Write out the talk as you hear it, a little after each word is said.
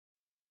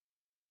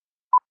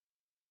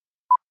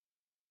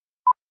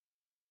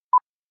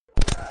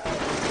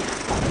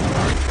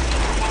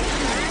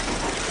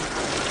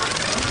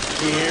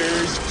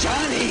Here's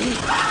Johnny.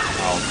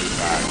 I'll be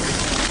back.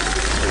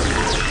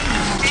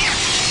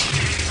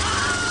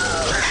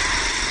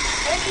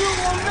 And you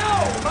will know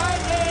my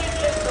name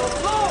is the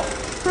Lord.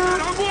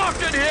 I'm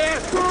walking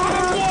here.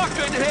 I'm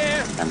walking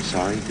here. I'm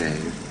sorry,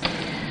 Dave.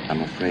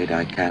 I'm afraid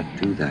I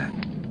can't do that.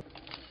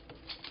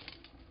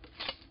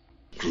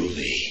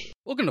 Groovy.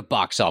 Welcome to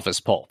Box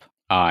Office Pulp.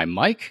 I'm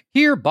Mike,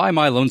 here by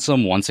my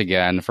lonesome once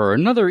again for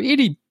another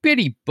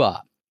itty-bitty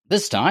bop.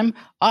 This time,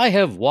 I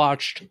have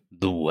watched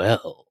The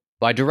Well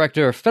by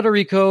director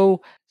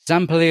Federico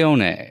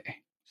Zampaglione,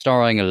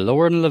 starring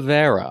Lauren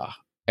Rivera,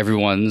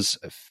 everyone's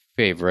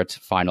favorite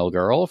final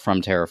girl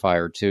from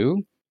Terrifier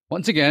 2,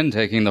 once again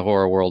taking the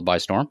horror world by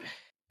storm.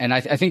 And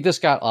I think this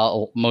got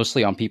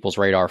mostly on people's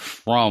radar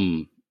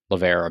from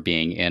Rivera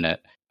being in it.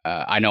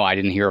 I know I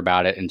didn't hear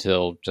about it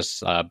until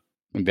just about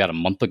a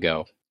month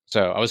ago.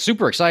 So I was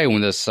super excited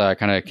when this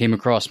kind of came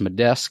across my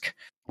desk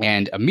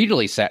and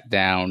immediately sat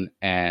down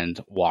and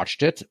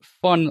watched it.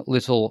 Fun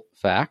little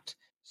fact.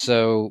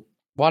 So,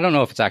 well, I don't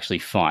know if it's actually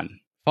fun.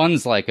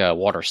 Fun's like a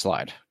water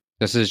slide.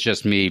 This is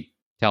just me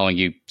telling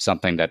you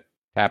something that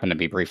happened to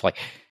me briefly.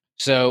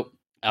 So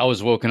I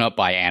was woken up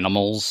by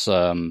animals,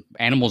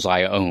 animals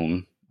I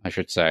own, I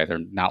should say. They're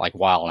not like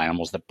wild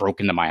animals that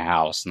broke into my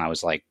house, and I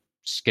was like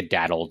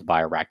skedaddled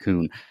by a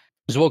raccoon. I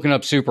was woken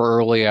up super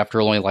early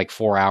after only like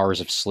 4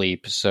 hours of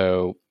sleep,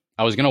 so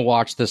I was going to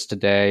watch this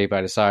today, but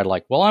I decided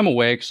like, well, I'm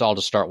awake, so I'll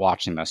just start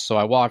watching this. So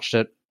I watched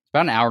it. It's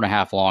about an hour and a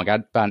half long. I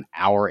got about an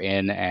hour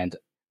in and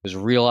was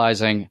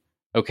realizing,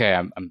 okay,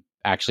 I'm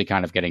actually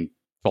kind of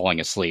falling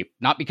asleep.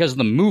 Not because of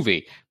the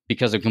movie,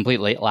 because of complete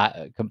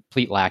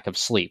lack of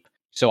sleep.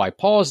 So I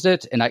paused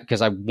it, and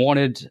because I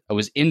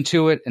was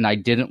into it, and I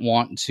didn't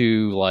want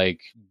to like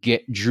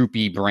get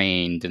droopy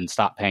brained and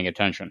stop paying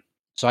attention.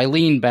 So I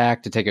leaned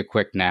back to take a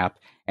quick nap,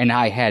 and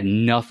I had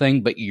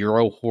nothing but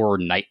Euro horror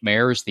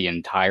nightmares the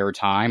entire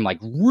time, like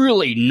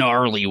really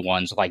gnarly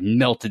ones, like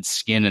melted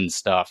skin and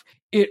stuff.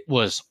 It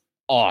was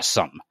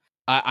awesome.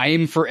 I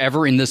am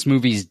forever in this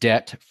movie's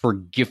debt for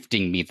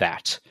gifting me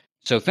that.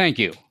 So thank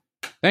you.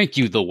 Thank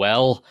you, The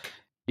Well.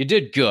 You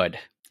did good.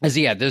 As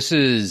yeah, this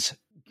is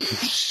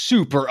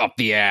super up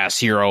the ass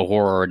hero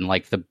horror in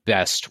like the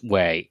best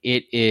way.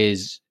 It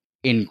is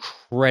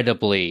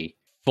incredibly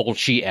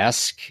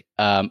Fulci-esque,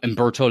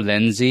 Umberto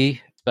Lenzi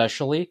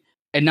especially,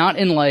 and not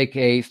in like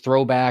a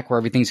throwback where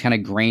everything's kind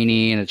of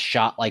grainy and it's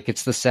shot like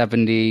it's the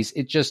 70s.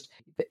 It just,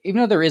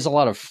 even though there is a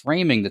lot of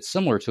framing that's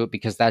similar to it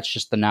because that's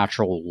just the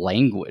natural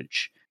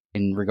language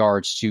in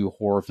regards to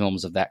horror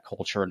films of that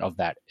culture and of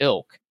that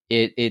ilk,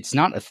 it's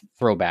not a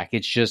throwback.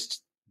 It's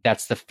just,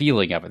 that's the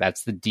feeling of it.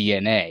 That's the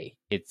DNA.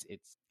 It's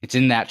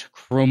in that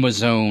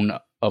chromosome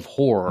of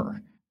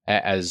horror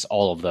as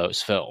all of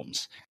those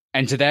films.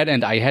 And to that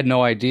end, I had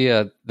no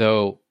idea,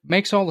 though,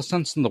 makes all the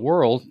sense in the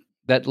world,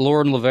 that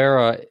Lauren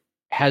Rivera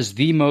has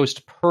the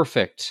most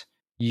perfect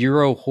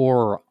Euro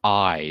horror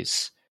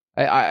eyes.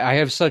 I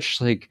have such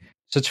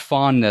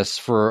fondness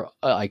for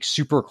like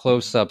super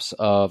close-ups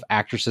of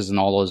actresses in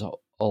all those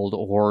old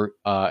horror,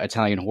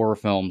 Italian horror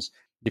films.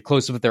 The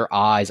close-up of their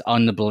eyes,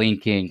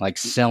 unblinking, like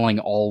selling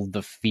all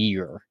the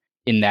fear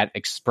in that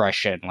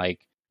expression, like,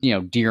 you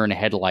know, deer in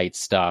headlights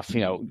stuff.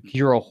 You know,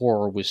 Euro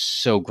horror was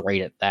so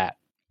great at that.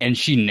 And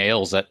she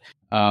nails it.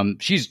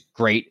 She's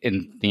great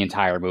in the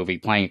entire movie,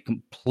 playing a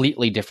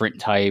completely different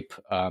type,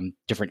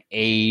 different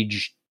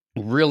age,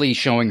 really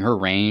showing her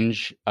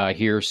range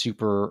here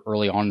super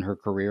early on in her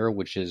career,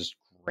 which is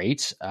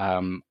great.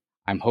 I'm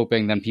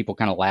hoping then people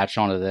kind of latch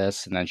onto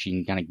this, and then she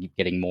can kind of keep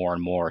getting more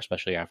and more,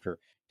 especially after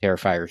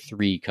Terrifier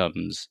 3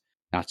 comes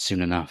not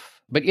soon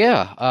enough. But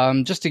yeah,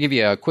 just to give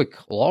you a quick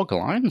log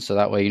line, so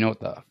that way you know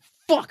what the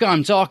fuck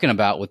I'm talking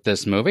about with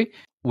this movie.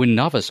 When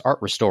novice art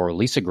restorer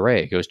Lisa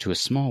Gray goes to a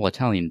small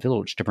Italian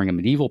village to bring a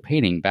medieval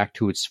painting back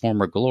to its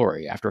former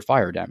glory after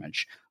fire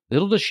damage,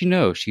 little does she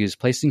know she is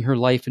placing her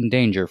life in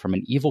danger from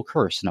an evil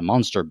curse and a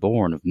monster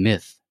born of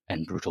myth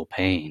and brutal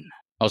pain.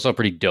 Also a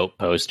pretty dope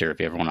poster if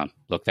you ever want to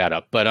look that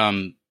up. But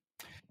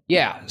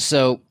yeah,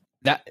 so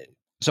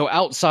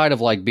outside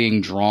of like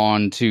being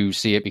drawn to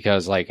see it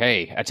because like,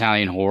 hey,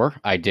 Italian horror,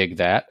 I dig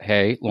that.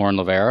 Hey, Lauren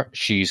Rivera,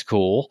 she's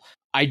cool.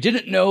 I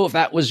didn't know if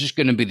that was just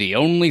going to be the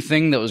only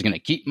thing that was going to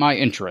keep my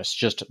interest,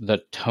 just the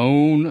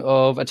tone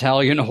of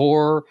Italian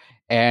horror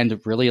and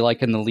really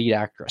liking the lead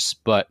actress.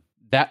 But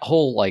that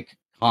whole like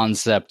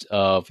concept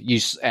of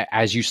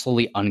as you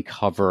slowly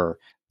uncover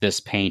this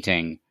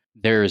painting,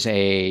 there's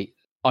a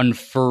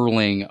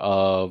unfurling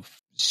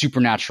of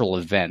supernatural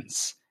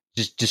events,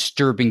 just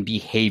disturbing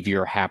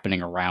behavior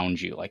happening around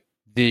you, like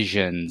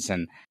visions,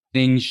 and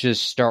things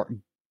just start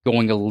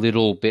going a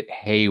little bit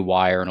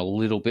haywire and a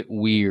little bit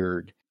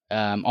weird.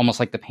 Almost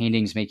like the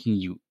painting's making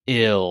you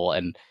ill,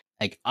 and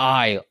like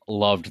I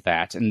loved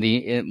that.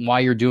 And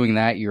while you're doing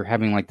that, you're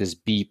having like this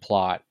B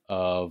plot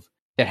that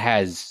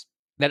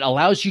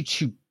allows you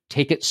to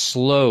take it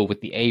slow with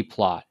the A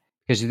plot,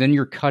 because then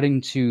you're cutting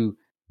to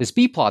this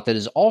B plot that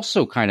is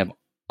also kind of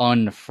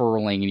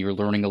unfurling, and you're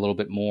learning a little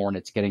bit more, and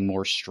it's getting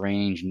more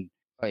strange and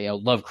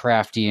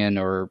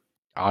Lovecraftian, or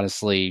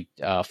honestly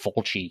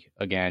Fulci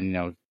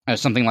again,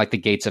 something like the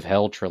Gates of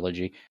Hell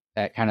trilogy,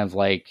 that kind of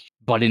like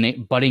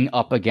butting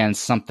up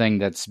against something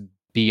that's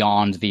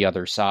beyond the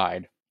other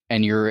side,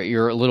 and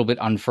you're a little bit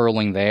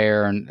unfurling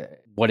there and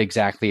what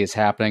exactly is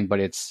happening, but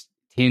it's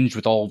tinged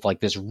with all of like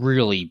this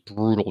really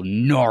brutal,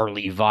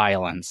 gnarly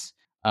violence.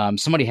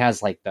 Somebody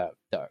has like the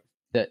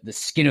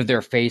skin of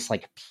their face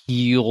like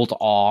peeled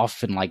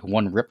off in like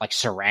one rip, like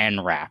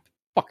saran wrap.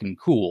 Fucking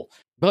cool.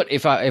 But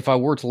if I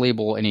were to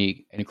label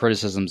any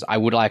criticisms, I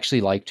would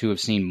actually like to have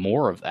seen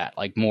more of that,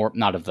 like more,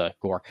 not of the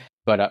gore,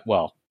 but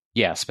well,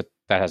 yes, but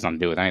that has nothing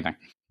to do with anything.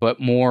 But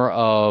more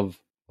of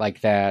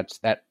like that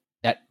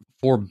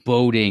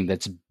foreboding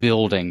that's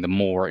building the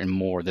more and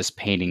more this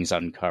painting's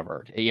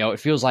uncovered. It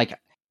feels like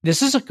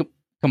this is a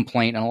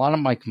complaint, and a lot of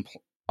my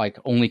like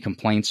only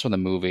complaints from the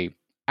movie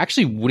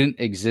actually wouldn't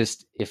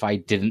exist if I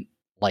didn't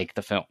like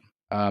the film.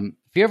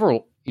 If you ever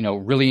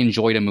really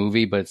enjoyed a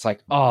movie, but it's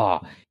like,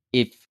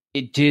 if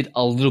it did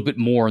a little bit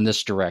more in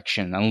this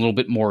direction and a little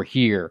bit more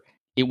here,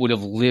 it would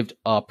have lived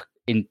up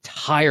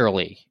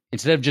entirely.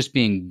 Instead of just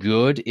being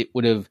good, it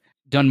would have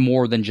done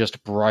more than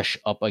just brush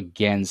up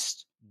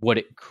against what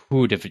it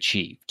could have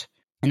achieved.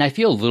 And I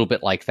feel a little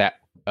bit like that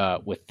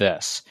with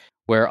this,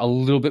 where a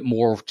little bit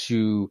more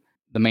to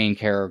the main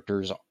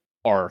character's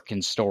arc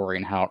and story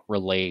and how it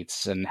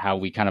relates and how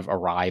we kind of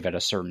arrive at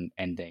a certain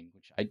ending,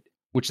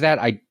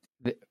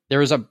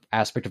 there is an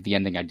aspect of the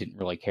ending I didn't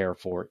really care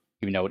for,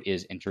 even though it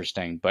is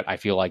interesting, but I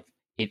feel like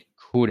it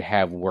could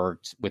have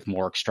worked with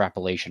more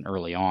extrapolation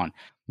early on.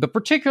 But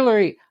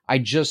particularly, I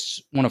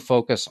just want to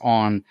focus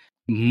on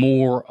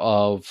more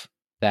of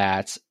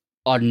that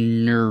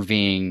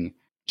unnerving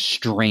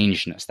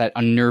strangeness, that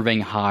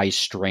unnerving high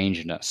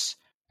strangeness,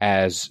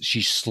 as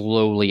she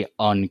slowly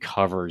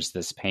uncovers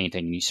this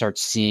painting. You start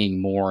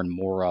seeing more and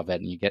more of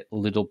it, and you get a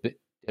little bit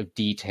of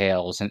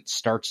details, and it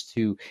starts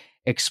to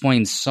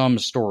explain some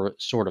sort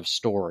of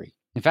story.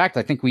 In fact,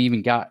 I think we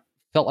even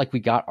felt like we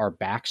got our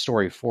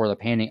backstory for the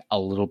painting a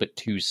little bit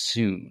too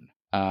soon.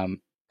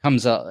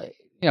 Comes up,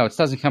 it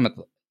doesn't come at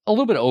a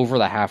little bit over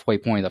the halfway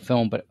point of the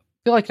film, but I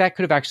feel like that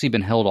could have actually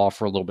been held off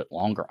for a little bit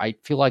longer. I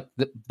feel like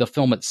the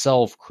film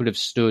itself could have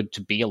stood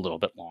to be a little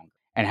bit longer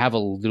and have a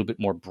little bit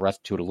more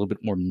breadth to it, a little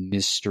bit more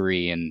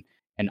mystery and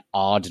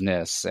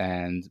oddness,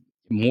 and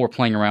more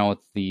playing around with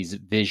these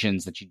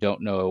visions that you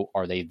don't know.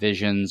 Are they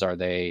visions? Are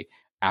they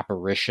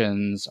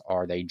apparitions?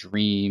 Are they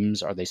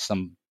dreams? Are they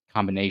some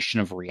combination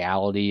of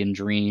reality and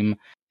dream?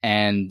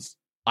 And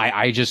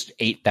I just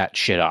ate that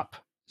shit up.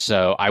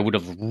 So I would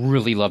have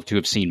really loved to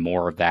have seen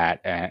more of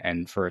that,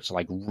 and for it to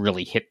like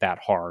really hit that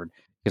hard,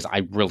 because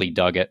I really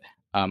dug it.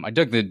 I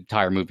dug the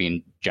entire movie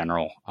in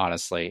general,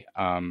 honestly.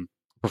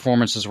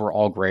 Performances were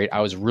all great. I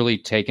was really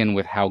taken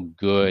with how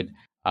good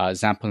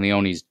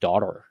Zampanioni's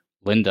daughter,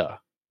 Linda,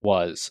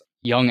 was.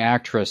 Young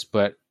actress,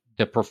 but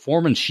the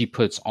performance she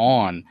puts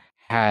on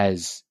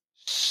has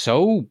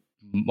so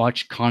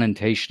much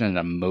connotation and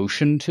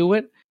emotion to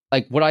it.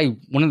 Like one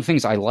of the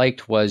things I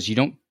liked was, you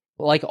don't,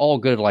 like all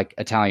good like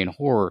Italian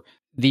horror,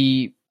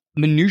 the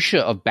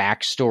minutia of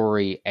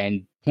backstory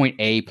and point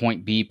A,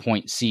 point B,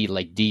 point C,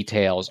 like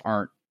details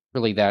aren't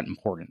really that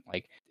important.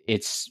 Like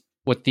it's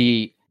what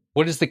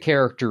is the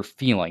character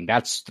feeling?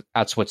 That's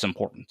what's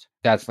important.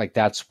 That's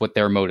what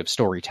their mode of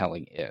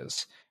storytelling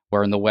is.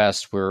 Where in the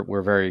West,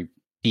 we're very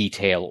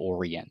detail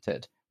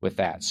oriented with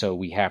that. So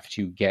we have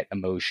to get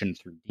emotion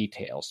through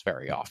details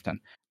very often.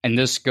 And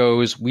this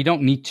goes, we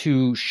don't need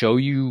to show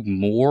you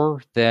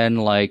more than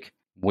like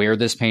where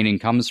this painting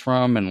comes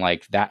from and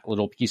like that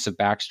little piece of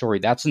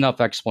backstory. That's enough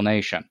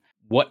explanation.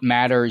 What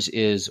matters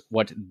is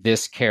what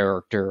this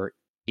character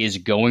is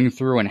going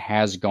through and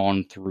has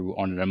gone through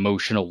on an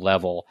emotional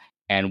level,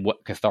 and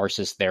what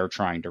catharsis they're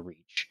trying to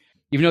reach.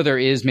 Even though there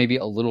is maybe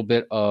a little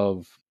bit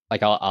of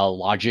like a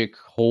logic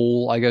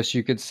hole, I guess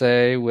you could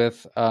say,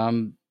 with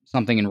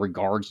something in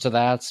regards to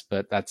that,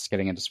 but that's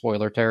getting into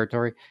spoiler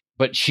territory.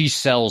 But she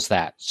sells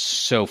that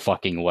so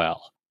fucking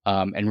well,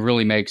 and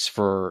really makes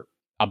for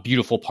a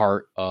beautiful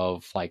part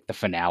of like the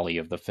finale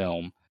of the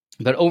film.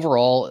 But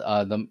overall,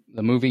 the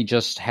movie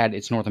just had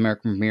its North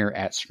American premiere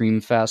at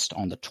Screamfest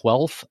on the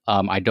 12th.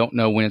 I don't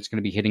know when it's going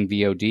to be hitting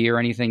VOD or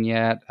anything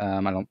yet. I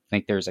don't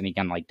think there's any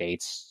kind of like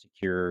dates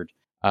secured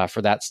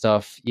for that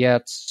stuff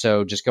yet.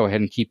 So just go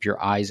ahead and keep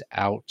your eyes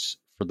out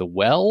for The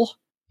Well.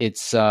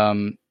 It's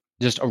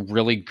just a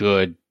really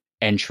good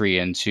entry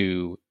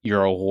into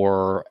Euro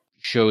horror.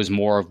 Shows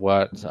more of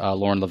what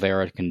Lauren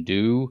Levera can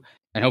do.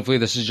 And hopefully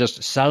this is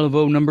just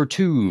salvo number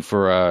 2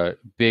 for a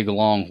big,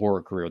 long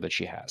horror career that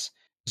she has.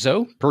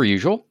 So, per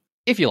usual,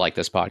 if you like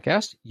this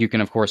podcast, you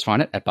can, of course,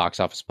 find it at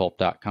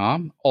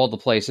boxofficepulp.com. All the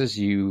places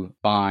you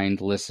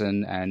find,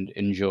 listen, and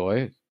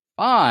enjoy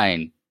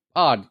fine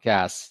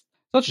podcasts,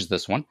 such as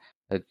this one,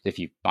 if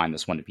you find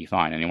this one to be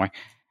fine anyway.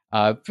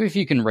 If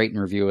you can rate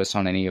and review us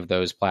on any of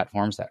those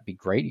platforms, that'd be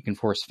great. You can, of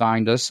course,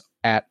 find us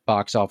at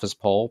Box Office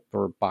Pulp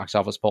or Box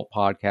Office Pulp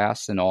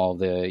Podcasts and all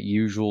the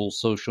usual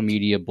social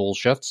media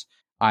bullshits.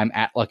 I'm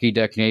at Lucky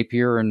Duck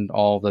Napier and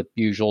all the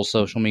usual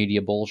social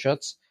media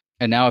bullshits.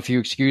 And now, if you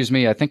excuse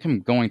me, I think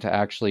I'm going to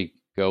actually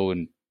go go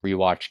and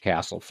rewatch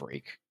Castle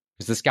Freak.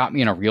 Because this got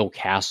me in a real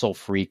Castle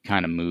Freak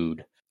kind of mood.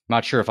 I'm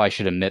not sure if I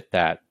should admit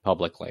that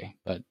publicly,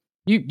 but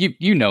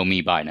you know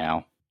me by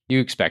now. You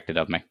expect it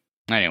of me.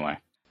 Anyway,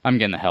 I'm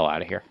getting the hell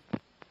out of here.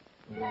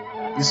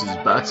 This is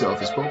Box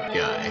Office Pulp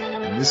Guy,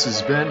 and this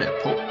has been a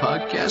Pulp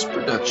Podcast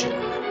production.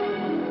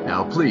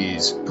 Now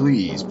please,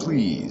 please,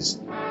 please,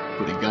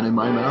 put a gun in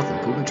my mouth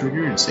and pull the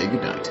trigger and say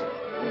goodnight.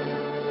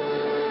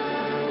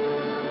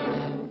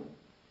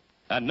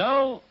 And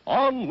now,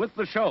 on with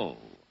the show.